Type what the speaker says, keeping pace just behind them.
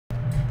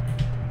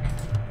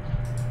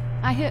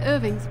I hear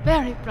Irving's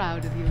very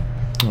proud of you.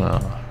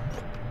 Ah.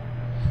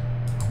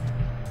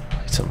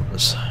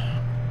 Items.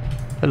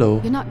 Hello.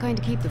 You're not going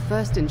to keep the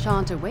first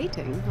enchanter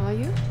waiting, are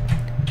you?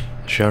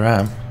 Sure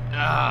am.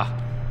 Ah,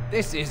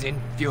 this is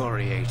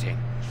infuriating.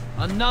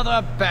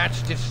 Another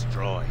batch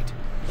destroyed.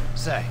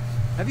 Say,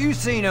 have you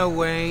seen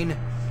Owain?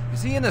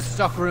 Is he in the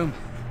stockroom?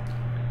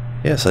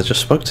 Yes, I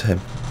just spoke to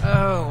him.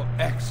 Oh,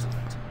 excellent.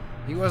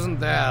 He wasn't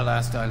there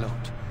last I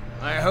looked.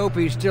 I hope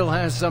he still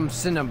has some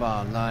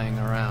cinnabar lying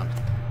around.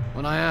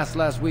 When I asked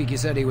last week, he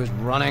said he was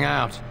running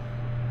out.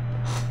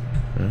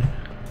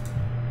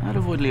 I'd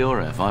avoid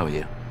Leora if I were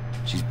you.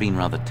 She's been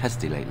rather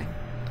testy lately.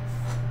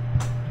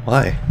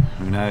 Why?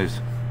 Who knows?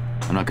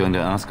 I'm not going to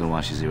ask her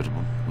why she's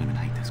irritable. Women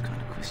hate those kind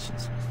of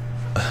questions.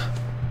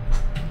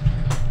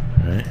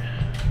 Right.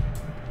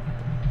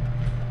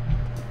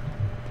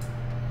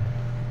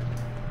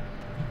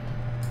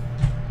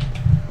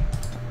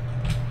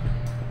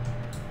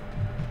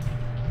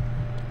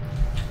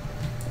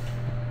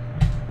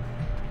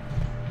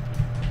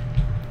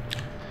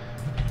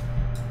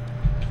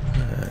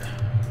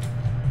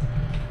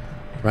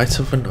 Rites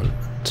of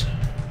annulment.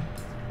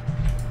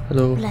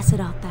 Hello. Blessed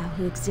art thou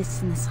who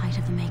exists in the sight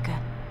of the Maker.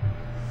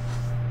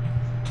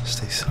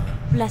 Stay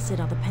silent. Blessed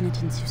are the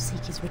penitents who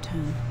seek his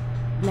return.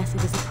 Blessed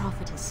is the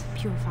prophetess,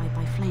 purified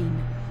by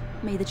flame.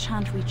 May the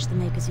chant reach the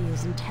Maker's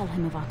ears and tell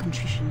him of our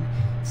contrition.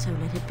 So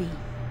let it be.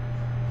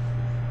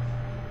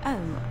 Oh,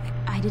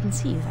 I didn't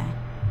see you there.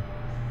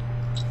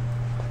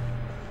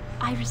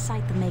 I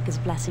recite the Maker's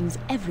blessings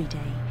every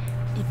day.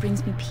 It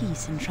brings me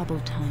peace in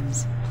troubled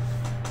times.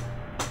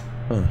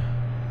 Huh.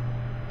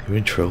 You're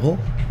in trouble?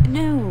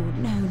 No,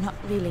 not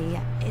really.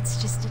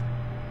 It's just...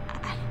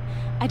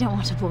 I don't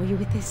want to bore you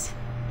with this.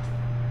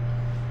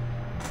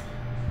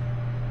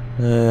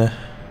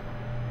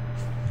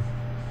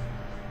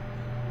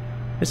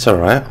 It's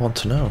alright, I want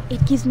to know.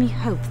 It gives me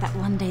hope that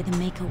one day the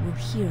Maker will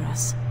hear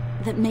us.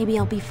 That maybe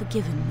I'll be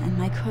forgiven and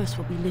my curse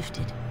will be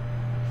lifted.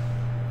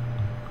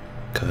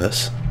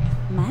 Curse?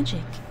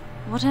 Magic?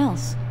 What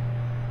else?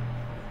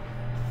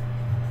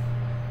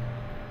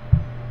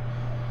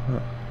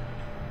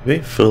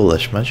 Very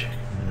foolish magic.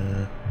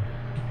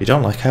 You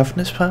don't like having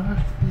this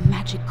power?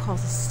 Magic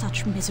causes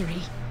such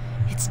misery.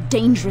 It's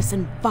dangerous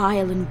and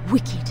vile and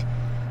wicked.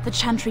 The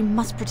Chantry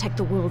must protect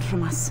the world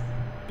from us.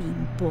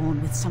 Being born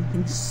with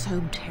something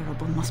so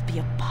terrible must be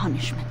a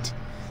punishment.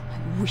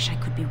 I wish I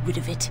could be rid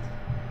of it.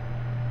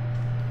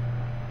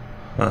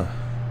 Huh.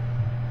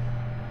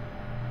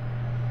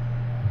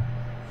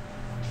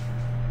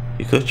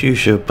 You could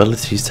use your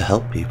abilities to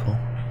help people.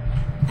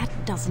 That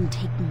doesn't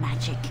take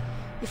magic.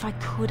 If I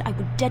could, I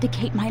would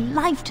dedicate my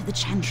life to the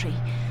Chantry,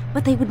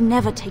 but they would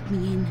never take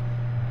me in.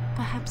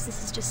 Perhaps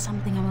this is just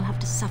something I will have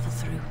to suffer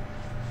through.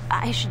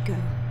 I should go.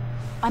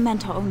 My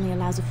mentor only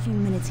allows a few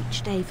minutes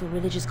each day for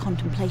religious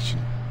contemplation.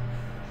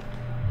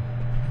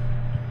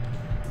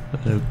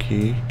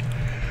 Okay.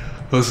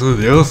 What's with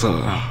the other?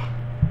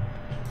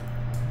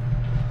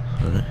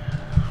 Alright.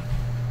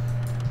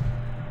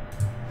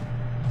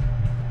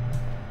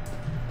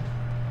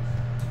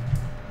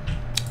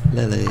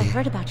 Lily. I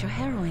heard about your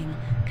harrowing.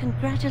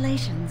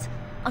 Congratulations.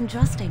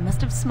 Andraste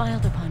must have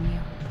smiled upon you.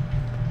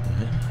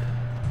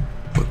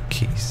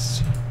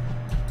 Bookcase.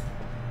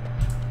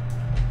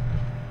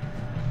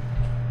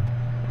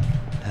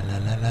 La la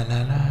la la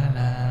la la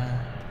la.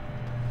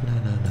 La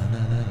la la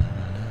la la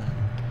la la.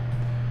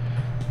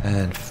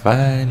 And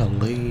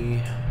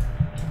finally,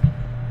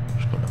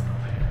 what's going on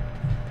over here?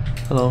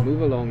 Hello.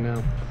 Move along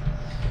now.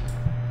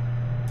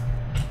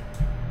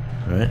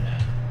 All right.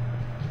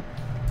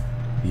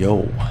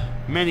 Yo.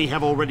 Many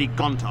have already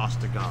gone to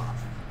Ostagar.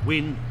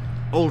 Wynne,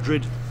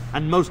 Aldred,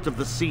 and most of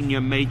the senior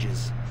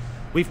mages.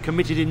 We've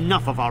committed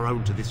enough of our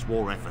own to this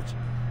war effort.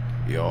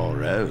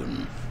 Your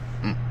own?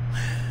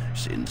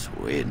 Since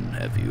when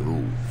have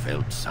you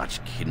felt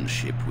such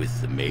kinship with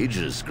the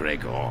mages,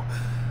 Gregor?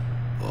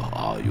 Or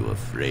are you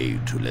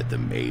afraid to let the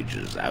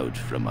mages out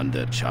from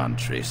under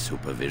Chantry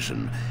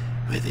supervision,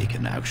 where they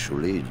can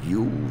actually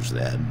use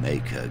their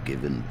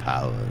Maker-given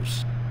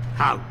powers?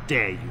 How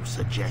dare you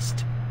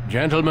suggest?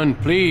 Gentlemen,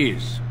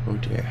 please. Oh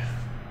dear.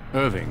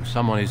 Irving,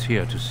 someone is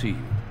here to see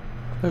you.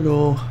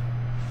 Hello.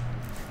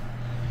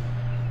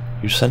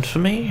 You sent for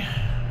me?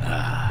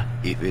 Ah,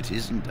 if it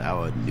isn't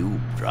our new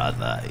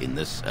brother in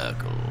the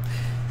circle.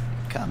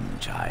 Come,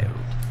 child.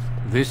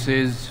 This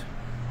is...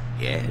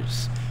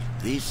 Yes,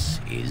 this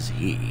is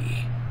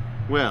he.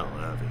 Well,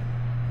 Irving,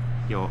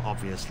 you're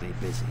obviously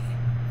busy.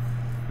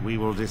 We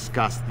will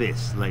discuss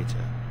this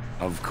later.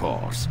 Of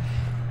course.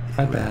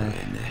 Bye-bye.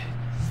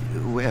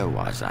 Where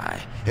was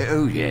I?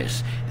 Oh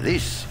yes,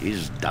 this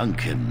is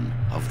Duncan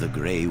of the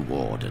Grey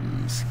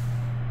Wardens.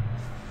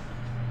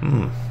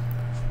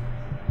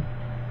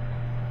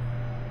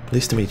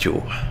 Pleased to meet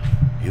you.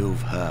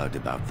 You've heard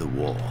about the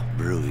war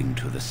brewing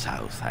to the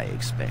south, I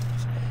expect.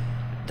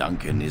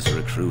 Duncan is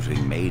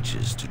recruiting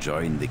mages to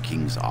join the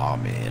King's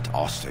army at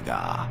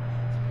Ostagar.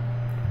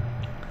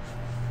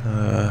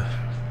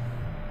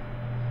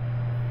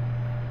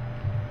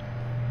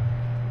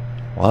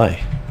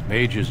 Why?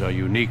 Mages are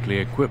uniquely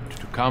equipped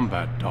to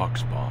combat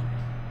Darkspawn.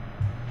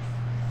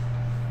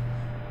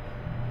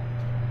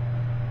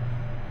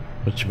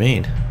 What do you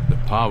mean? The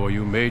power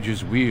you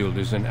mages wield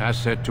is an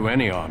asset to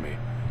any army.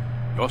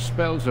 Your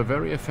spells are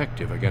very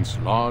effective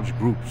against large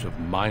groups of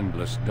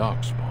mindless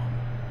Darkspawn.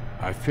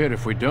 I fear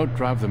if we don't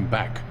drive them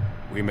back,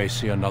 we may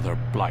see another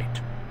Blight.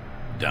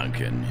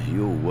 Duncan,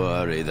 you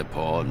worry the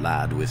poor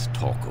lad with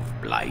talk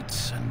of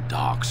blights and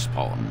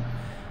darkspawn.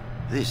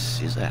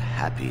 This is a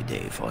happy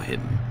day for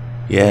him.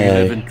 We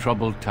live Yeah. in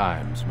troubled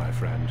times, my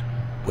friend.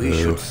 We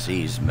should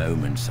seize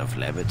moments of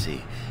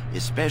levity,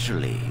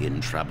 especially in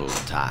troubled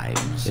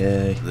times.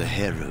 Yay. The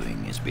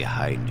harrowing is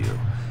behind you.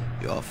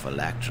 Your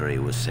phylactery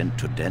was sent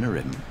to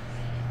Denerim.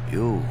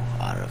 You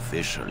are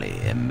officially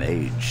a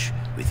mage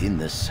within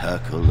the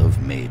circle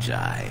of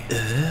magi.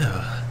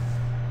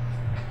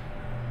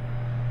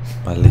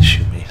 At least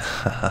you mean.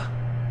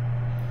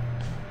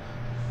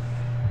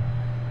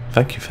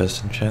 Thank you,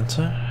 First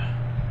Enchanter.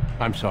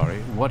 I'm sorry,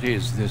 what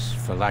is this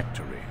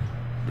phylactery?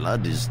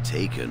 Blood is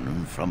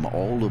taken from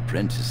all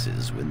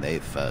apprentices when they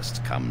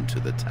first come to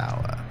the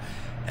tower,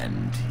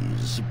 and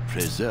is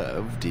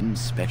preserved in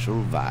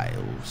special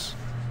vials.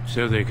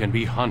 So they can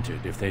be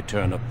hunted if they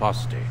turn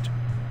apostate.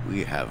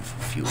 We have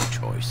few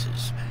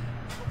choices.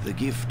 The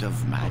gift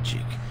of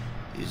magic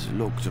is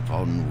looked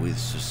upon with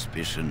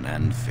suspicion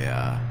and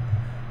fear.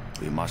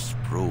 We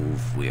must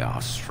prove we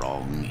are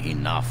strong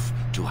enough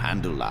to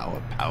handle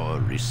our power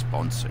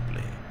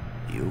responsibly.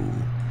 You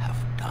have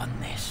done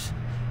this.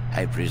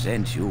 I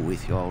present you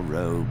with your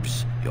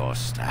robes, your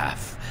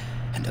staff,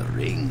 and a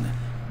ring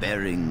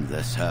bearing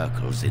the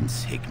Circle's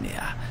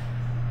insignia.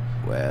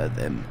 Wear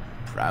them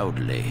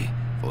proudly,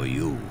 for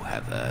you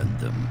have earned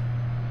them.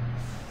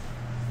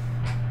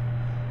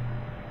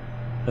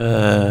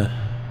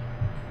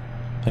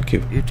 Thank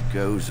you. It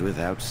goes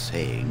without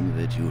saying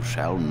that you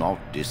shall not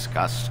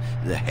discuss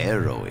the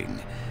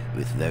harrowing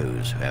with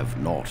those who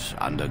have not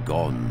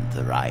undergone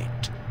the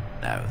rite.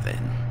 Now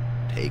then,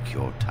 take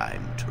your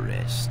time to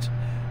rest,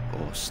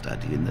 or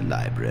study in the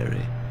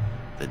library.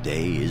 The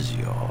day is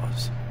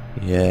yours.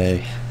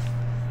 Yay.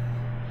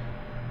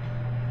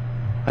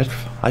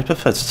 I'd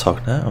prefer to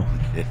talk now.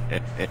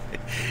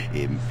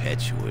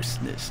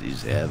 Impetuousness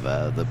is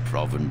ever the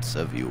province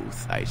of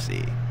youth, I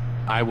see.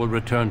 I will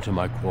return to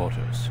my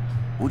quarters.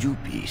 Would you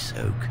be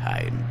so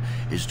kind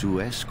as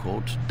to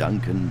escort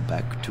Duncan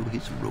back to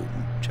his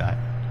room, child?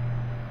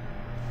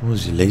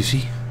 Was he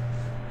lazy?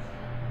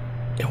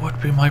 It would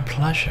be my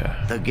pleasure.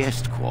 The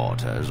guest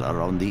quarters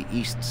are on the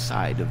east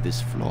side of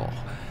this floor,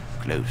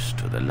 close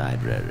to the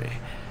library.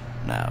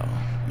 Now,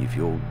 if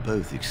you'll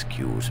both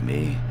excuse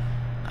me,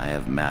 I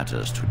have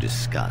matters to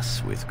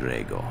discuss with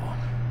Gregor.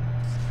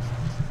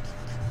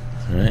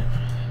 Alright.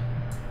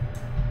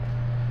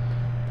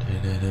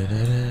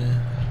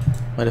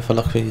 Mind if I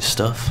look for your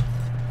stuff?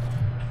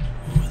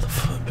 Ooh, the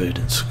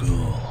Forbidden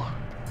School.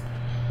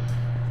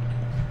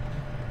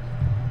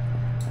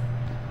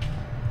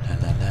 La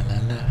la la la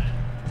la.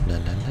 La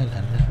la la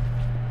la la.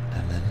 La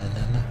la la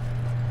la la.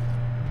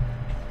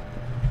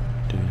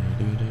 Do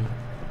do do.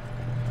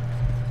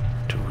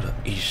 To the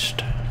east.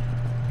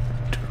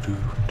 Do do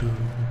do.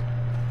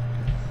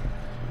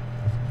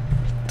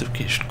 The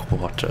guest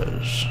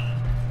quarters.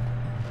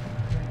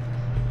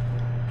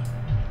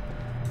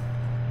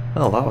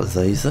 Well, that was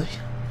easy.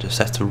 Just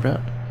had to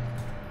run.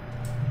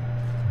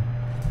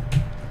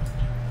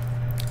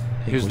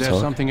 Is there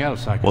something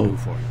else I can do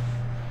for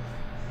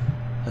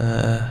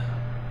you?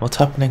 What's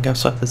happening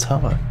outside the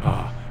tower?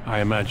 Ah,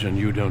 I imagine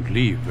you don't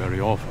leave very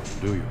often,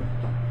 do you?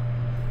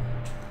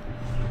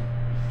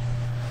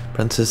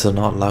 Princes are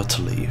not allowed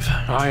to leave.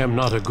 I am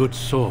not a good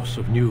source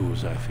of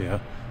news, I fear.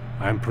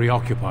 I am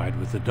preoccupied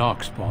with the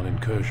Darkspawn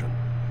incursion.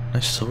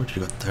 Nice sword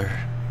you got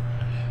there.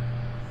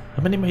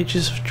 How many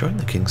mages have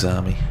joined the King's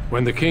army?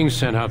 When the king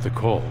sent out the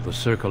call, the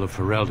Circle of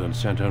Ferelden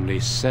sent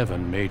only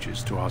 7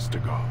 mages to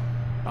Ostagar.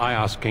 I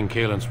asked King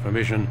Kaelin's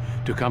permission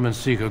to come and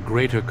seek a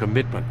greater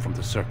commitment from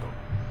the Circle.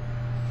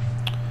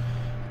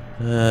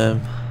 How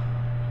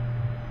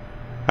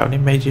many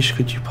mages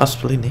could you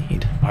possibly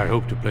need? I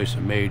hope to place a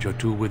mage or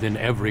 2 within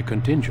every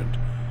contingent.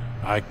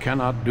 I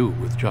cannot do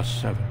with just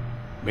 7.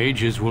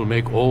 Mages will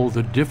make all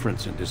the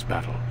difference in this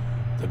battle.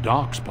 The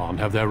Darkspawn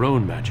have their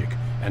own magic,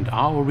 and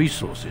our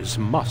resources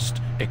must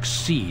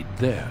exceed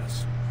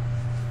theirs.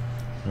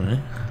 Alright.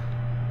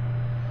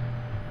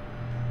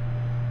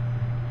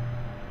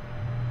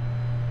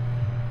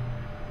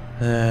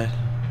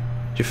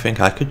 Do you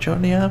think I could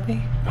join the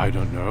army? I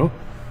don't know.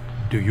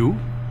 Do you?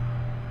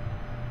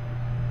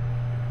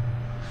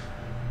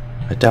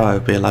 I doubt I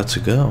would be allowed to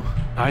go.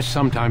 I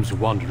sometimes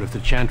wonder if the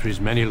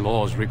Chantry's many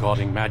laws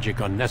regarding magic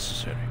are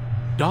necessary.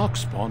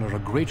 Darkspawn are a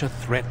greater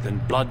threat than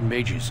blood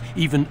mages,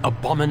 even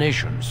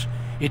abominations.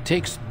 It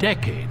takes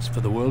decades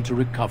for the world to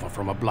recover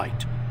from a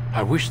blight.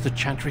 I wish the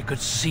Chantry could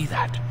see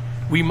that.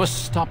 We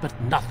must stop at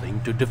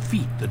nothing to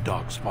defeat the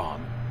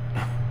Darkspawn.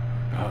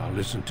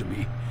 Listen to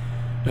me.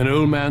 An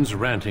old man's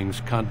rantings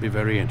can't be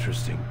very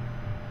interesting.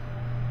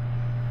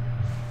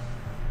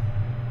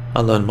 I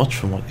learned much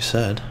from what you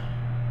said.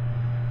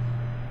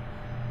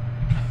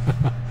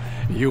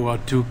 You are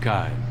too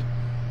kind.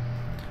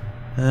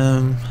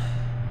 Can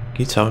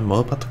you tell me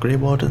more about the Grey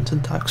Wardens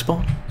and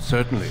Darkspawn?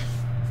 Certainly.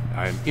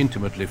 I am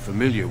intimately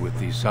familiar with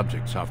these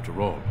subjects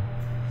after all.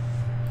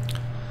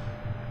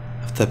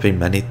 Have there been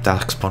many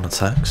Darkspawn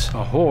attacks?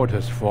 A horde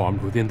has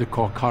formed within the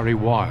Korkari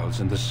Wilds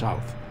in the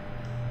south.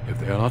 If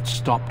they are not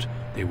stopped,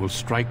 they will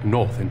strike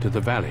north into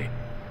the valley.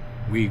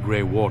 We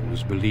Grey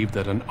Wardens believe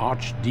that an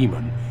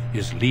archdemon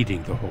is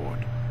leading the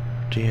horde.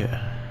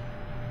 Dear.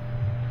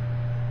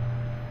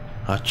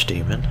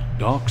 Archdemon?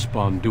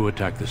 Darkspawn do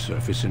attack the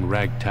surface in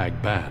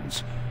ragtag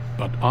bands,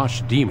 but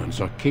archdemons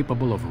are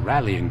capable of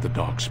rallying the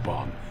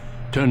Darkspawn,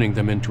 turning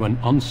them into an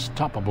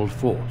unstoppable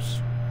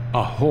force.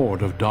 A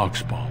horde of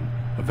Darkspawn,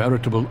 a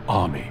veritable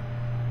army.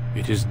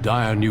 It is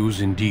dire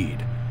news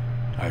indeed.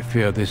 I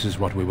fear this is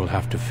what we will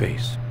have to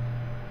face.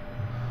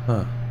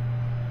 Huh.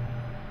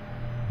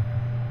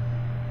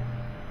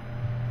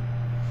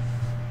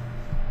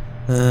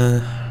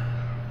 I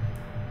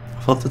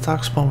thought the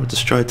Darkspawn were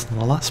destroyed in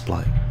the last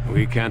Blight.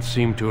 We can't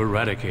seem to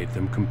eradicate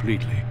them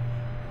completely.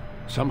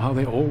 Somehow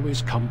they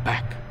always come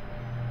back.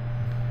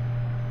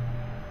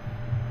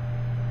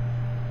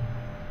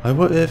 Why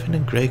were Irving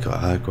and Gregor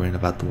arguing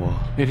about the war?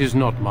 It is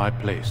not my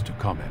place to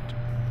comment.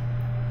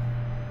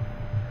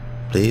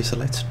 Please, I'd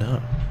like to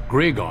know.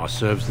 Gregor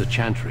serves the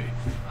Chantry,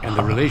 and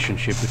the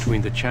relationship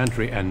between the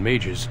Chantry and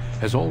mages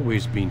has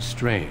always been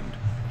strained.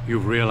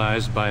 You've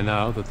realized by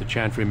now that the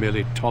Chantry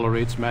merely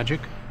tolerates magic?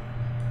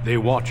 They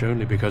watch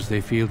only because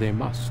they feel they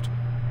must.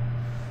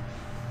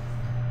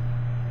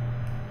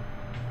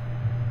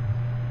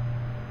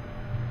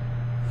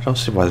 I don't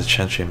see why the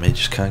Chantry and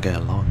mages can't get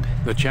along.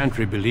 The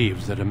Chantry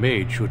believes that a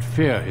mage should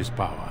fear his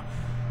power.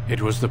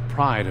 It was the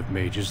pride of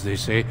mages, they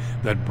say,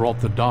 that brought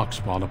the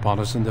Darkspawn upon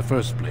us in the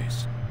first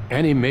place.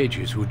 Any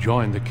mages who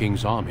join the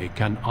King's army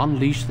can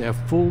unleash their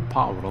full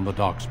power on the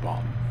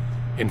Darkspawn.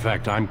 In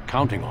fact, I'm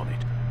counting on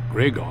it.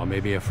 Gregor may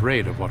be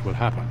afraid of what will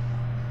happen.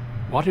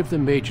 What if the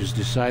mages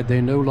decide they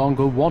no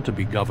longer want to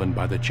be governed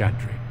by the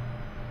Chantry?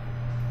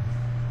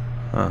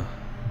 Huh.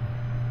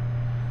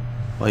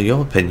 What are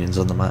your opinions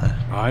on the matter?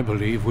 I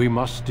believe we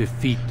must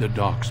defeat the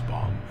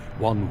Darkspawn,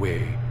 one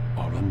way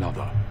or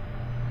another.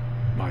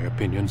 My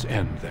opinions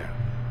end there.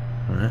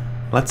 Alright.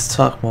 Let's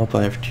talk more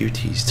about our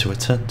duties to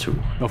attend to.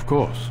 Of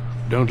course.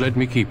 Don't let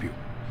me keep you.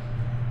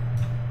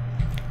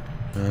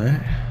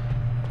 Alright.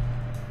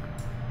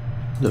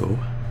 No.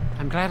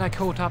 I'm glad I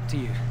caught up to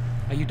you.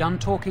 Are you done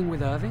talking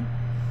with Irving?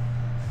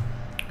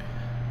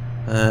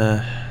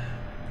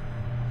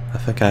 I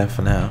think I am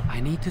for now. I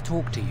need to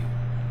talk to you.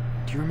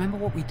 Do you remember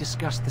what we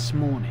discussed this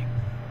morning?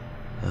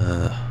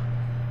 Of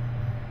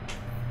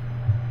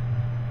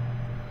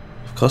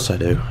course I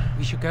do.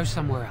 We should go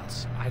somewhere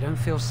else. I don't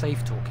feel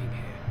safe talking here.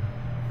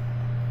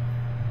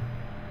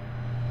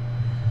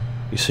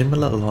 You seem a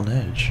little on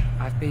edge.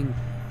 I've been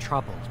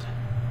troubled.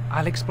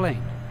 I'll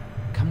explain.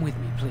 Come with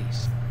me,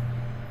 please.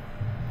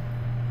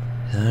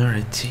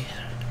 Alrighty.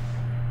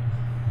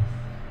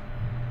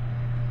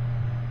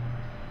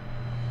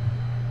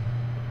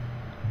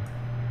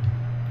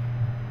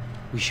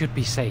 We should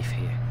be safe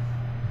here.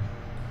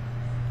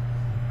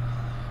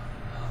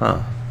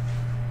 Huh.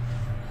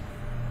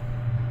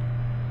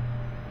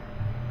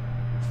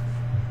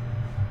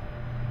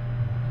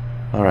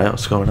 Alright,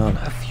 what's going on?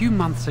 A few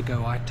months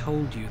ago, I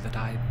told you that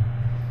I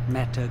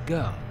met a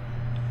girl.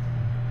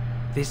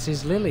 This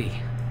is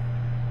Lily.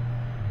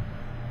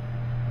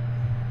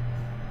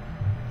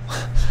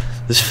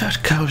 This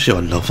fat cow's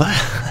your lover?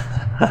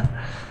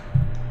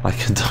 My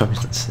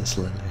condolences,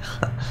 Lily.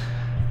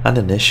 An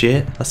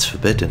initiate? That's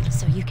forbidden.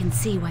 So you can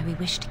see why we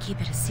wish to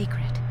keep it a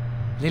secret.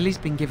 Lily's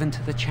been given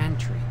to the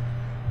Chantry.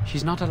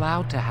 She's not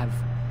allowed to have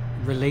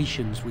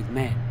relations with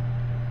men.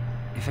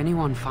 If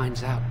anyone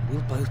finds out,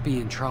 we'll both be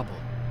in trouble.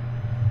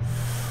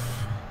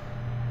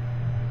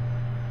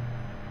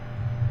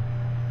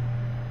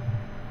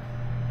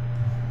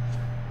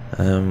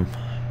 You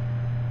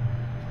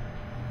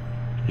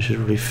should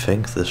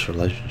rethink this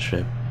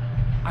relationship.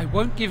 I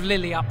won't give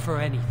Lily up for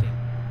anything.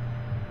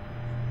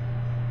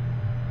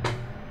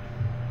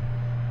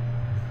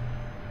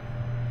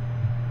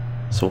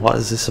 So what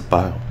is this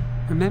about?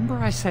 Remember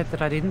I said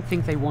that I didn't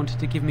think they wanted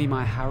to give me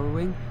my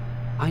harrowing?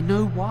 I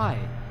know why.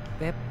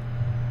 They're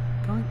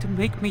going to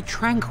make me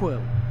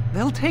tranquil.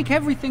 They'll take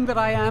everything that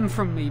I am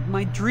from me.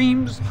 My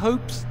dreams,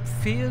 hopes,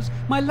 fears,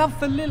 my love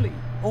for Lily.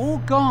 All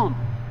gone.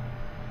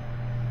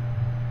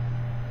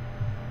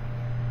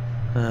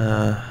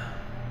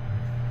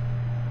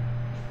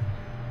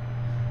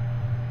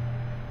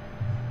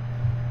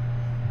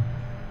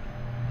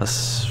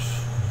 There's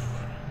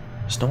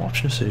no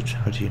option to search.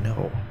 How do you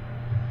know?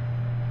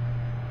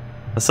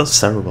 That sounds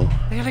terrible.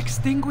 They'll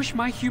extinguish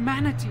my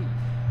humanity.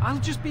 I'll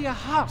just be a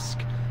husk,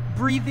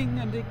 breathing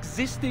and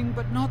existing,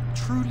 but not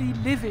truly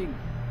living.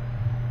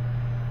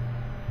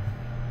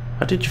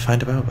 How did you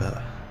find out about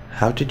that?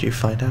 How did you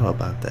find out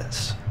about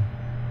this?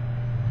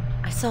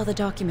 I saw the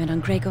document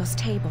on Gregor's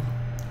table.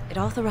 It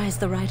authorized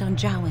the right on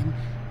Jowen,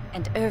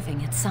 and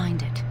Irving had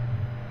signed it.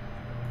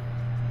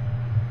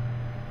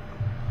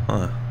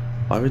 Huh.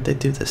 Why would they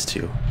do this to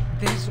you?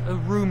 There's a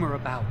rumor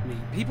about me.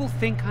 People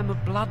think I'm a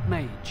blood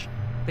mage.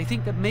 They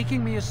think that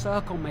making me a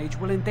circle mage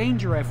will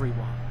endanger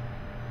everyone.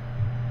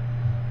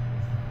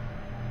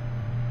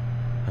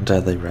 And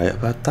are they right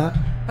about that?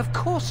 Of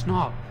course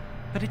not.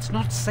 But it's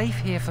not safe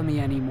here for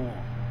me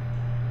anymore.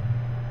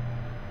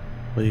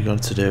 What are you going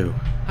to do?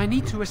 I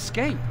need to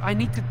escape. I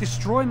need to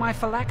destroy my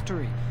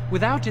phylactery.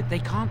 Without it, they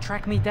can't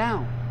track me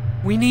down.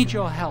 We need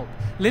your help.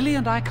 Lily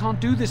and I can't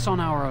do this on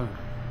our own.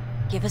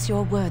 Give us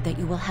your word that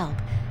you will help,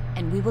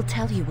 and we will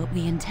tell you what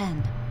we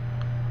intend.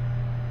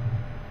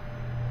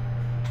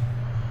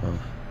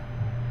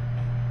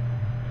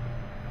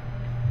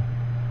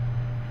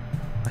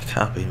 I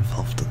can't be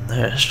involved in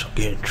this. I'll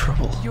get in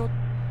trouble.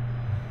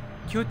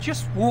 You're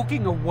just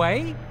walking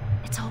away?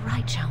 It's all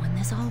right, Jowan.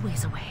 There's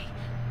always a way.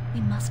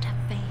 We must have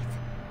faith.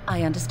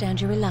 I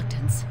understand your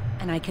reluctance,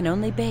 and I can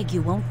only beg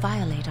you won't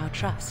violate our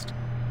trust.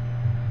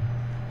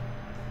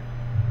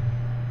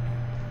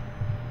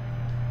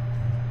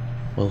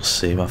 We'll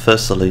see. My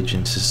first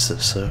allegiance is to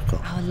the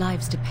circle. Our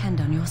lives depend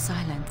on your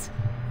silence.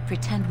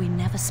 Pretend we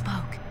never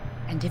spoke.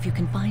 And if you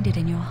can find it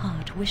in your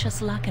heart, wish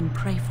us luck and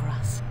pray for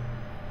us.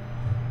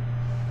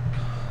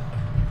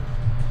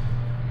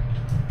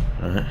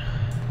 Alright.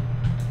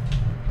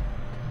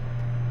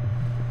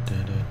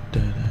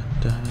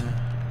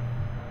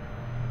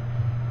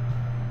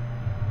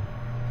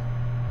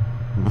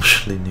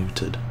 Emotionally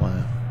neutered.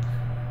 Wow.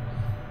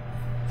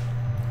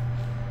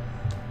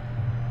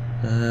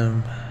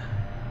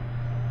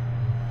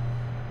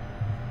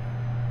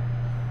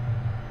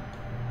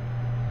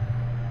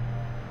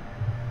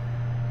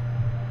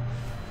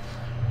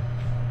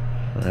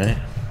 Right.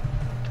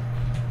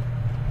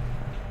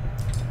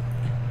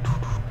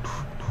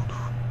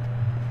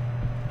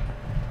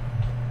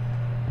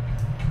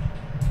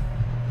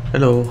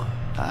 Hello.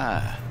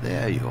 Ah,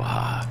 there you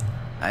are.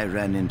 I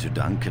ran into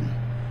Duncan.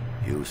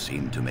 You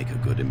seem to make a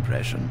good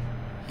impression.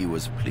 He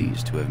was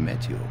pleased to have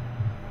met you.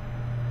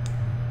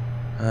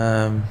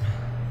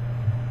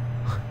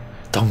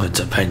 Duncan's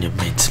opinion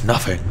means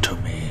nothing to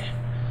me.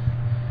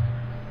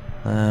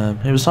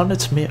 He was honoured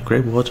to meet a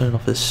Grey Warden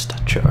of his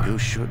stature. You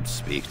should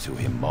speak to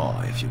him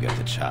more if you get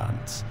the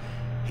chance.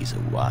 He's a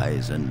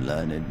wise and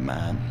learned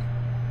man.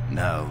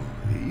 Now,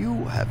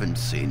 you haven't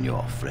seen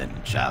your friend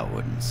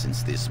Jowan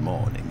since this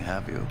morning,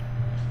 have you?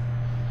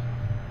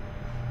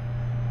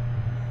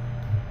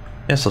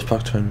 Yes, I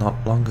spoke to him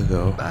not long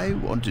ago. I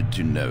wanted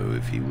to know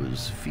if he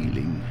was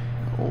feeling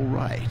all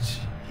right.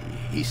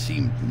 He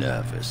seemed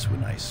nervous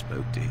when I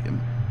spoke to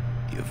him.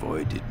 He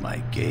avoided my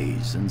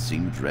gaze and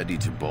seemed ready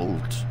to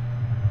bolt.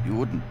 You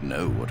wouldn't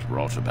know what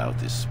brought about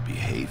this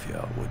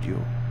behavior, would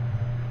you?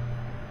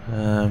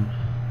 I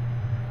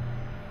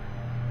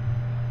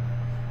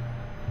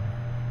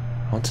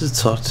wanted to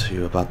talk to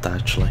you about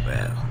that, actually.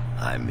 Well,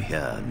 I'm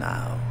here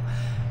now.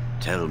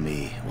 Tell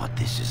me what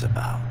this is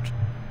about.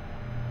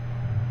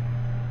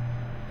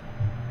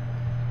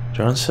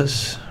 John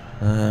says,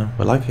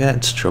 will I get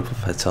into trouble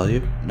if I tell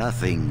you?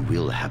 Nothing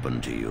will happen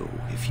to you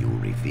if you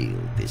reveal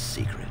this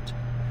secret.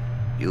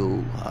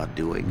 You are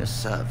doing a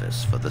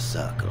service for the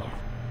Circle.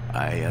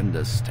 I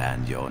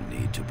understand your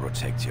need to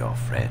protect your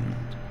friend,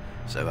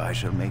 so I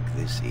shall make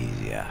this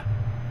easier.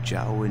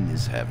 Jowan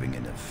is having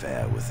an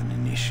affair with an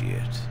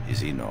initiate,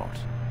 is he not?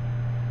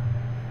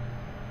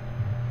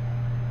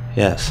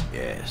 Yes.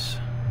 Yes.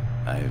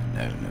 I've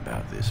known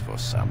about this for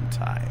some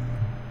time.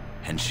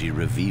 And she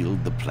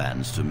revealed the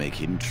plans to make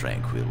him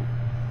tranquil.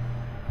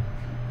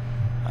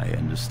 I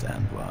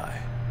understand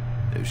why,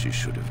 though she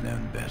should have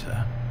known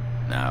better.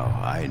 Now,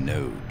 I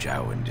know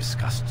Jowan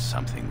discussed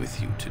something with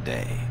you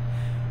today.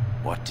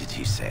 What did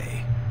he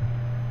say?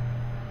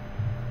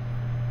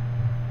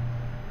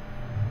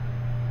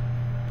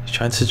 He's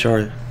trying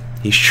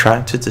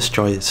to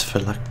destroy his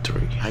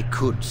phylactery. I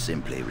could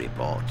simply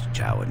report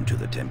Jowan to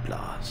the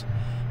Templars,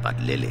 but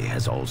Lily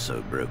has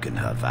also broken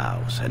her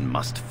vows and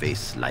must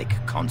face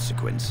like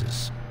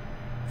consequences.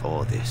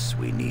 For this,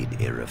 we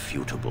need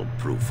irrefutable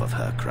proof of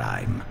her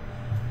crime.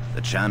 The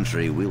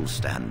Chantry will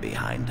stand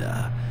behind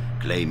her,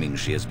 claiming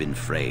she has been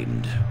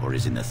framed or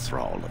is in the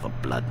thrall of a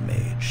blood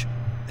mage.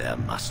 There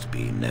must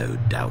be no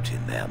doubt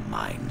in their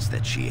minds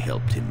that she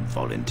helped him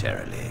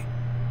voluntarily.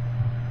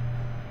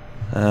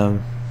 Why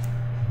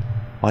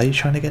are you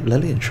trying to get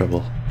Lily in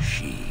trouble?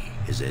 She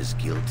is as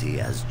guilty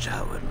as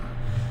Jowan.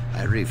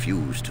 I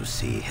refuse to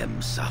see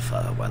him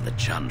suffer while the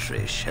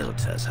Chantry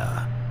shelters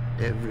her.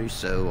 Every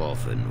so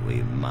often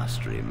we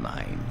must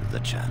remind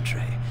the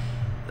Chantry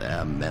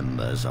their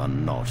members are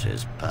not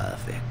as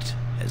perfect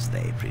as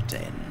they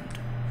pretend.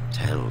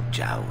 Tell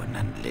Jowan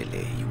and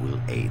Lily you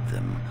will aid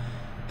them.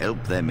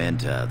 Help them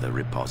enter the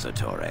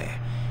repository.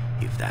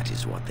 If that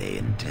is what they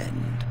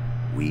intend,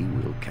 we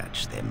will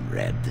catch them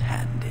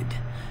red-handed.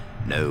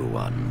 No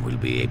one will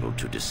be able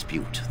to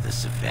dispute the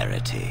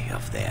severity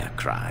of their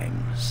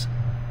crimes.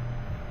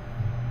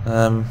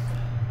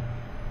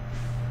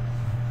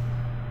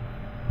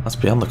 That's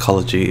beyond the Call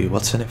of Duty.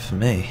 What's in it for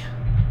me?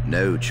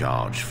 No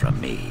charge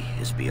from me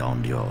is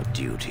beyond your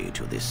duty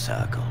to this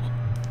circle.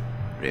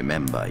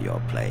 Remember your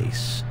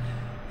place.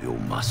 You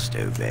must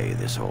obey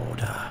this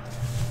order.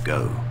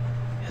 Go.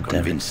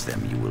 Convince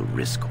them you will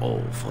risk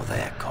all for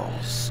their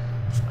cause.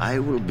 I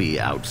will be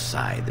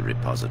outside the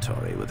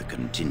repository with a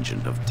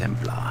contingent of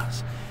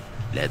Templars.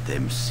 Let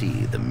them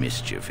see the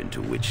mischief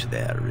into which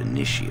their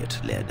initiate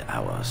led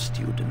our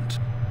student.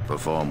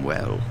 Perform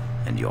well,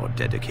 and your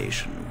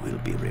dedication will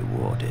be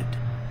rewarded.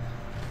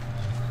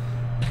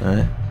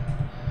 Alright.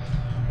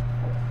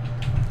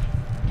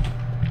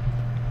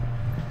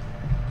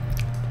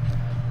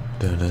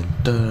 Dun dun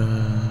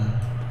dun.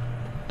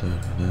 Dun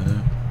dun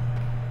dun.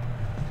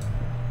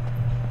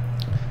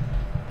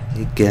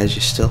 Hey guys,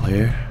 you're still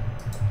here?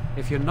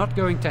 If you're not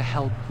going to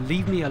help,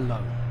 leave me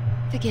alone.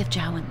 Forgive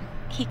Jowan.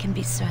 He can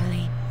be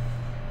surly.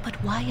 But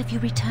why have you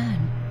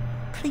returned?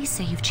 Please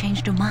say you've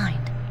changed your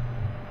mind.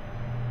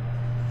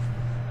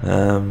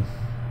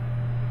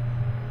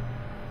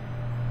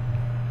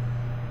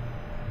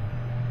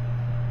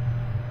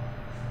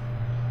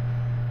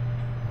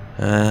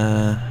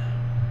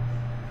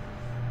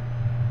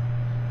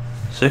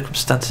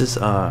 Circumstances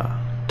are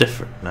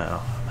different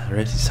now. I'm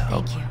ready to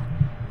help. Thank you.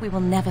 We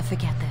will never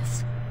forget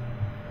this.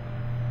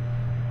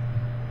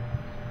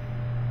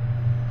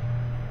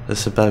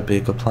 This about be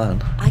a good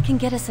plan. I can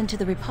get us into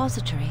the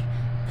repository,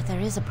 but there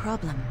is a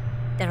problem.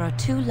 There are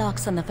 2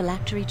 locks on the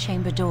phylactery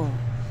chamber door.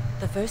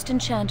 The first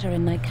enchanter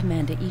and knight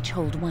commander each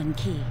hold 1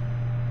 key.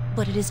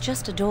 But it is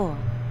just a door.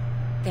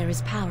 There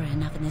is power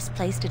enough in this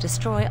place to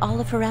destroy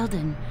all of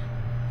Ferelden.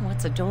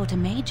 What's a door to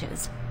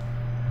mages?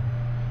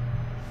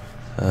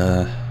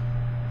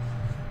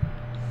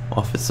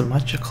 What if it's a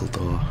magical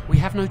door? We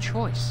have no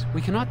choice.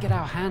 We cannot get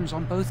our hands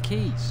on both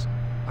keys.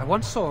 I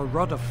once saw a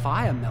rod of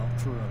fire melt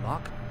through a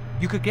lock.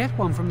 You could get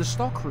one from the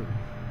stockroom,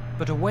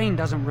 but Owain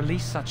doesn't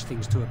release such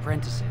things to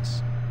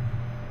apprentices.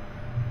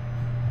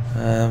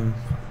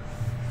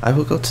 I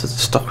will go to the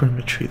stockroom and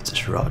retrieve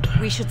this rod.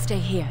 We should stay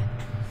here.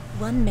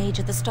 1 mage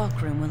at the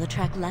stockroom will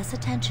attract less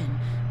attention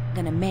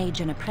than a mage,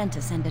 an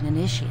apprentice, and an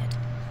initiate.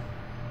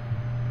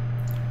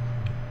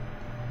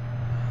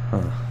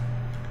 Huh.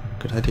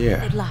 Good idea.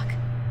 Good luck.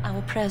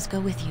 Our prayers go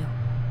with you.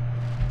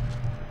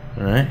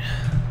 Alright.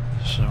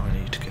 So we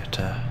need to get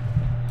a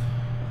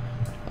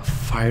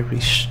fiery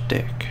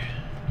stick.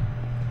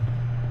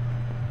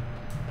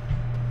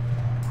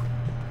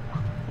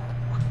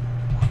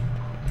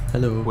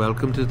 Hello.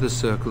 Welcome to the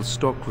Circle's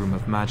stockroom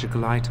of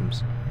magical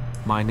items.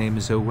 My name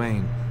is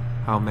Owain.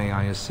 How may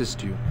I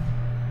assist you?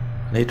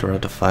 I need a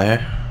rod of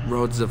fire.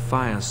 Rods of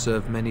fire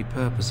serve many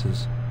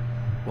purposes.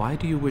 Why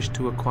do you wish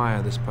to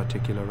acquire this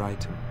particular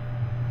item?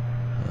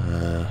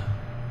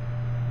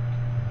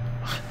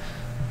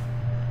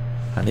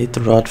 I need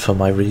the rod for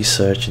my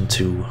research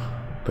into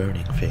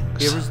burning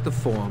things. Here is the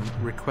form,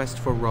 request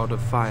for Rod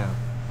of Fire.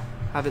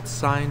 Have it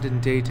signed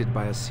and dated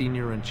by a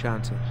senior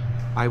enchanter.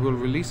 I will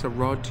release a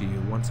rod to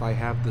you once I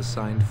have the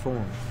signed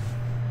form.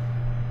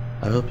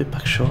 I will be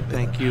back shortly.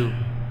 Thank you.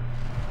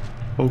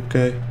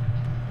 Okay.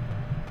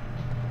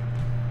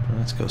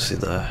 Let's go see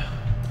the...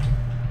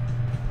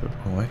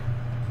 Wrong way.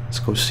 Let's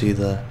go see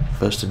the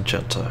first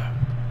enchanter.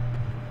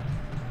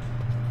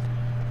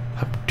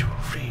 Up to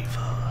 3,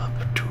 4,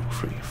 up to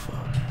 3, 4.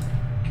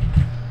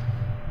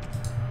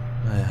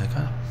 I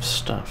got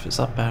stuff. Is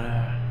that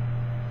better?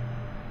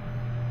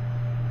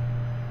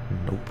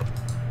 Nope.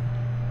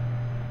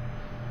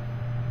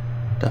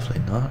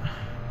 Definitely not.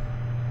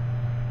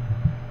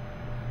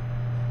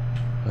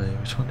 Wait,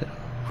 which one did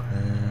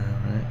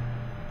right.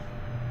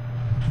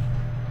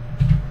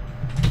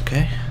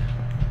 Okay.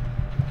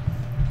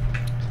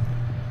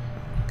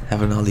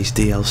 Having all these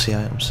DLC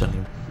items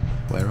suddenly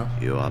wear off.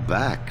 You are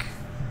back.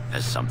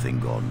 Has something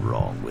gone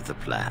wrong with the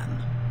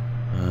plan?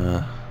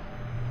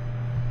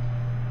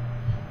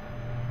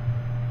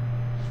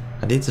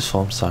 I need this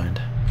form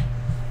signed.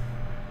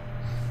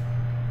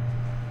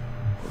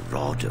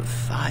 Rod of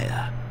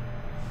Fire.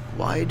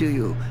 Why do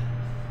you...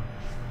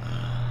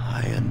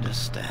 I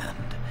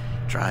understand.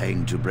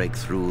 Trying to break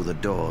through the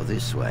door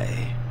this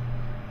way.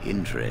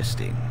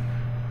 Interesting.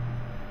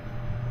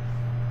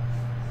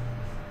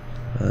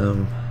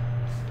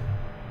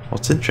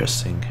 What's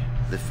interesting?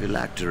 The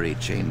phylactery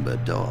chamber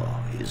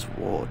door is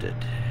warded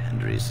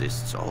and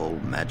resists all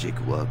magic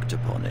worked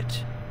upon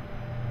it.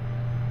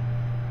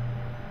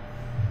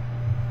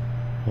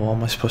 What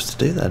am I supposed to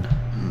do then?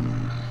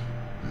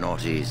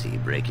 Not easy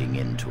breaking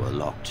into a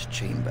locked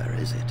chamber,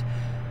 is it?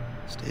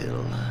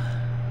 Still,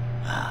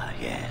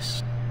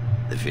 yes.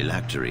 The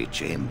phylactery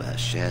chamber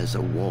shares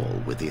a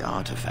wall with the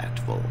artifact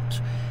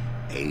vault.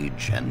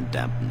 Age and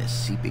dampness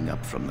seeping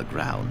up from the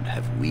ground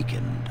have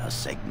weakened a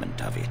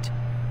segment of it.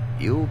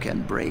 You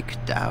can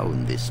break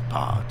down this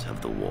part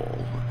of the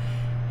wall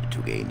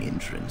to gain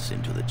entrance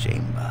into the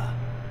chamber.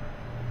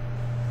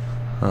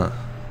 Huh.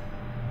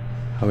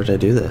 How would I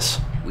do this?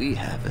 We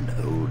have an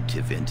old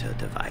Tevinter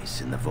device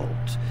in the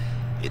vault.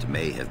 It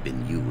may have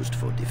been used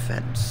for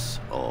defense,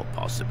 or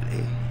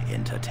possibly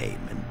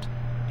entertainment.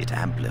 It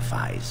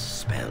amplifies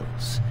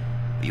spells.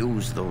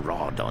 Use the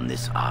rod on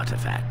this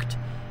artifact,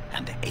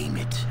 and aim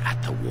it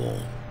at the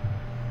wall.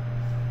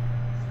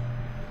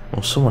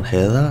 Will someone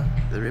hear that?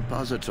 The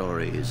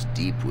repository is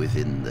deep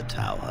within the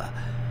tower.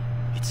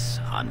 It's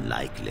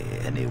unlikely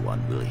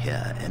anyone will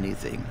hear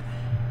anything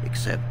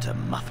except a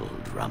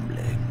muffled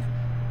rumbling.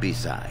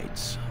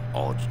 Besides,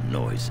 odd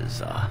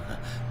noises are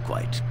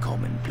quite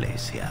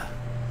commonplace here.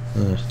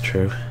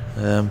 True.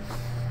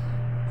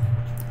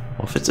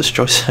 What if it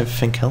destroys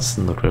everything else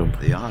in the room?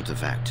 The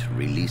artifact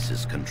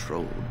releases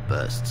controlled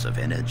bursts of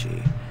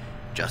energy.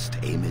 Just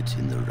aim it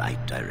in the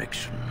right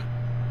direction.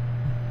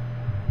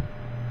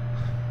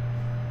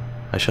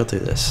 I shall do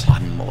this.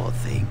 One more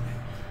thing.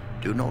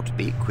 Do not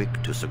be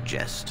quick to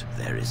suggest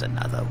there is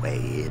another way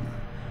in.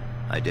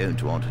 I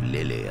don't want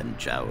Lily and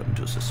Jowan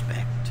to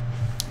suspect.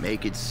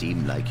 Make it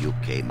seem like you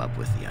came up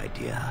with the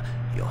idea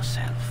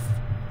yourself.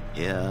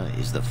 Here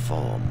is the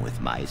form with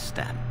my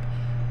stamp.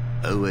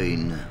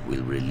 Owain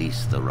will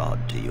release the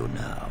rod to you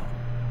now.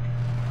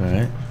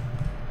 Alright.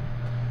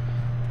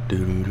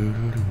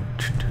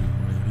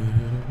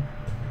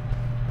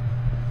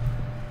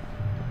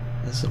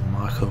 There's a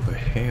mark over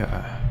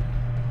here.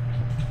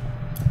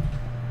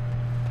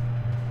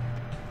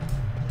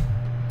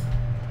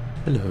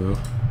 Hello.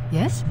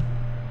 Yes?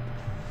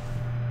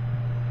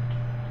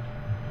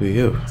 Who are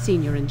you?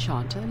 Senior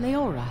Enchanter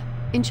Leora,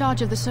 in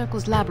charge of the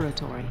Circle's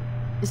laboratory.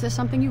 Is there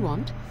something you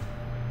want?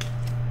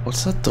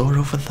 What's that door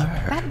over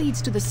there? That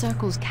leads to the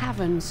Circle's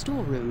cavern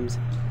storerooms.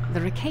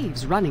 There are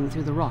caves running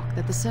through the rock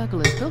that the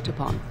Circle is built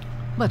upon.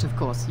 But of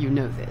course, you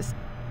know this.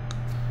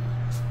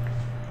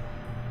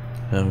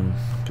 Can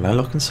I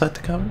look inside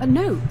the cavern?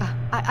 No,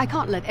 I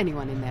can't let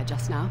anyone in there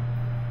just now.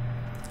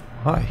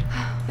 Why?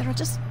 There are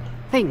just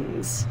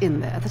things in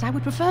there that I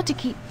would prefer to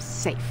keep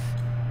safe.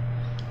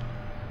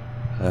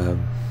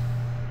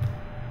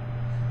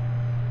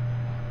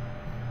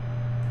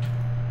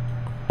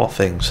 What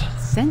things?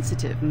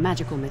 Sensitive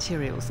magical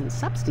materials and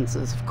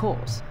substances, of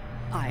course.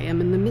 I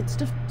am in the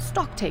midst of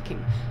stock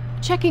taking,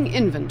 checking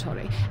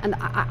inventory, and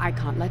I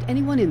can't let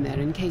anyone in there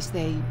in case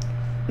they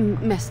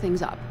mess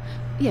things up.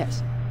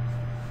 Yes.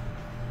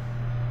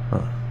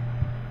 Huh.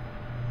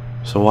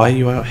 So why are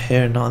you out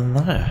here, not in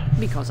there?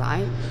 Because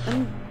I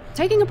am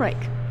taking a break.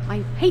 I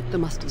hate the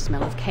musty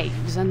smell of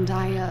caves, and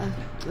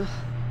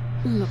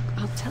Look,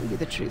 I'll tell you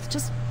the truth.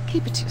 Just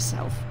keep it to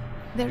yourself.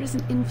 There is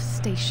an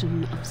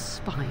infestation of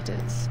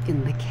spiders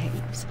in the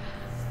caves.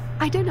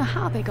 I don't know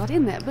how they got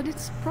in there, but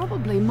it's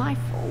probably my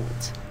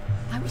fault.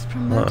 I was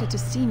promoted to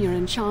Senior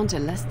Enchanter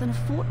less than a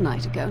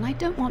fortnight ago, and I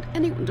don't want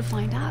anyone to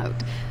find out.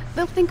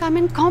 They'll think I'm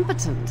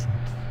incompetent.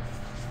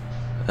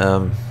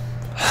 Well,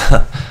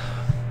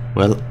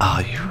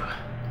 are you?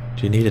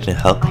 Do you need any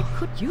help? I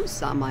could use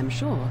some, I'm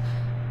sure.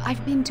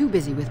 I've been too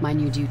busy with my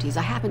new duties.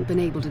 I haven't been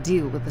able to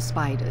deal with the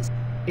spiders.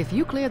 If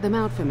you cleared them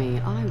out for me,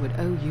 I would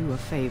owe you a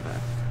favor.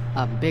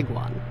 A big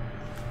one.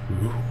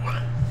 Ooh.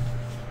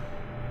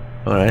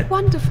 Alright.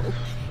 Wonderful.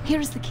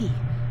 Here is the key.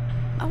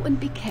 Oh, and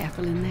be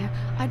careful in there.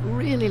 I'd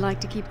really like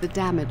to keep the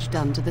damage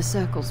done to the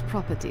Circle's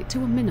property to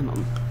a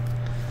minimum.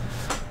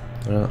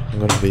 Well, I'm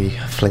gonna be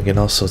flinging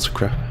all sorts of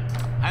crap.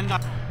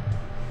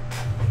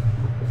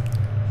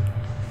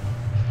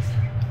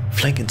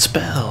 Flinging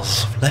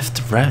spells,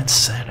 left, right,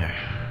 center.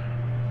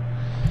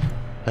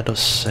 Let us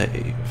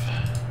save.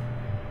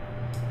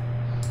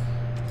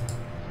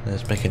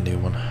 Let's make a new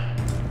one.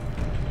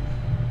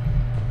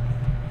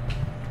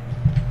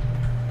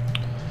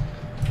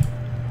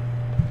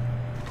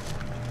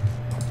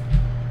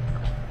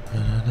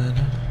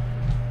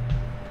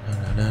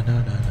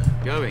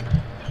 Going.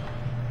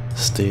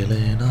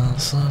 Stealing all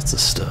sorts of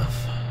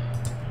stuff.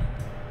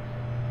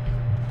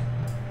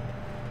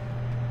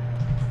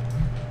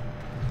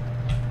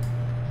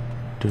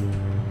 Do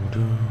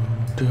do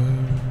do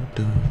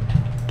do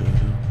do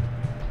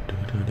do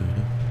do do.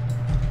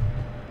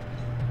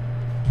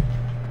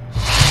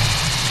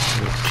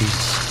 Oh,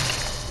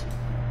 Jesus.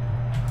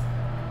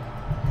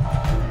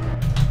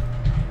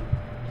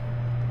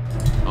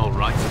 All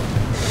right.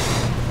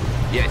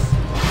 Yes.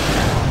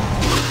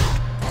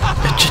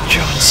 It's a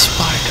giant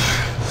spider.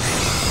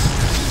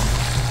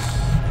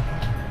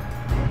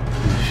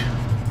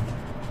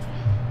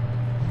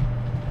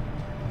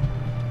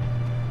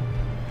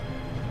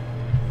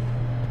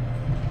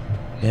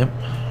 Yep.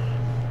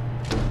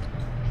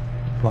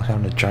 Like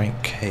I'm in a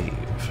giant cave.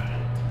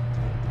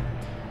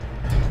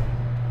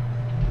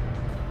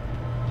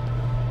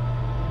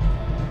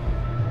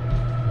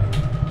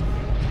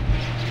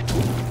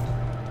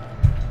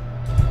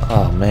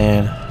 Oh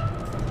man.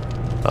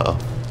 Uh-oh.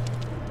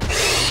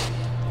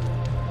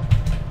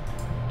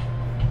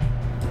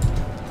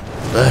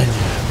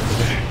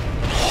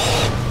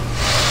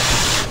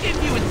 If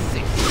you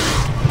insist.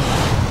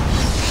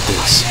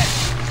 This.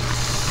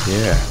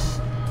 Yeah.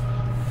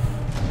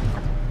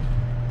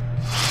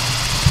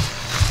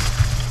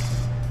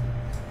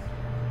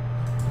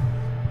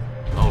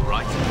 All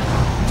right.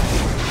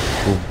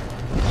 Boom.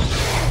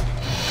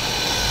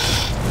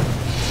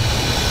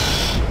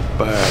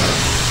 Burn.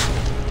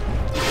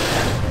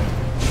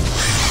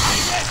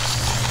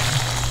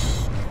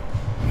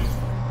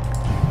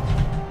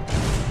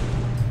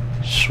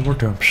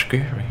 Sort of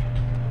scary.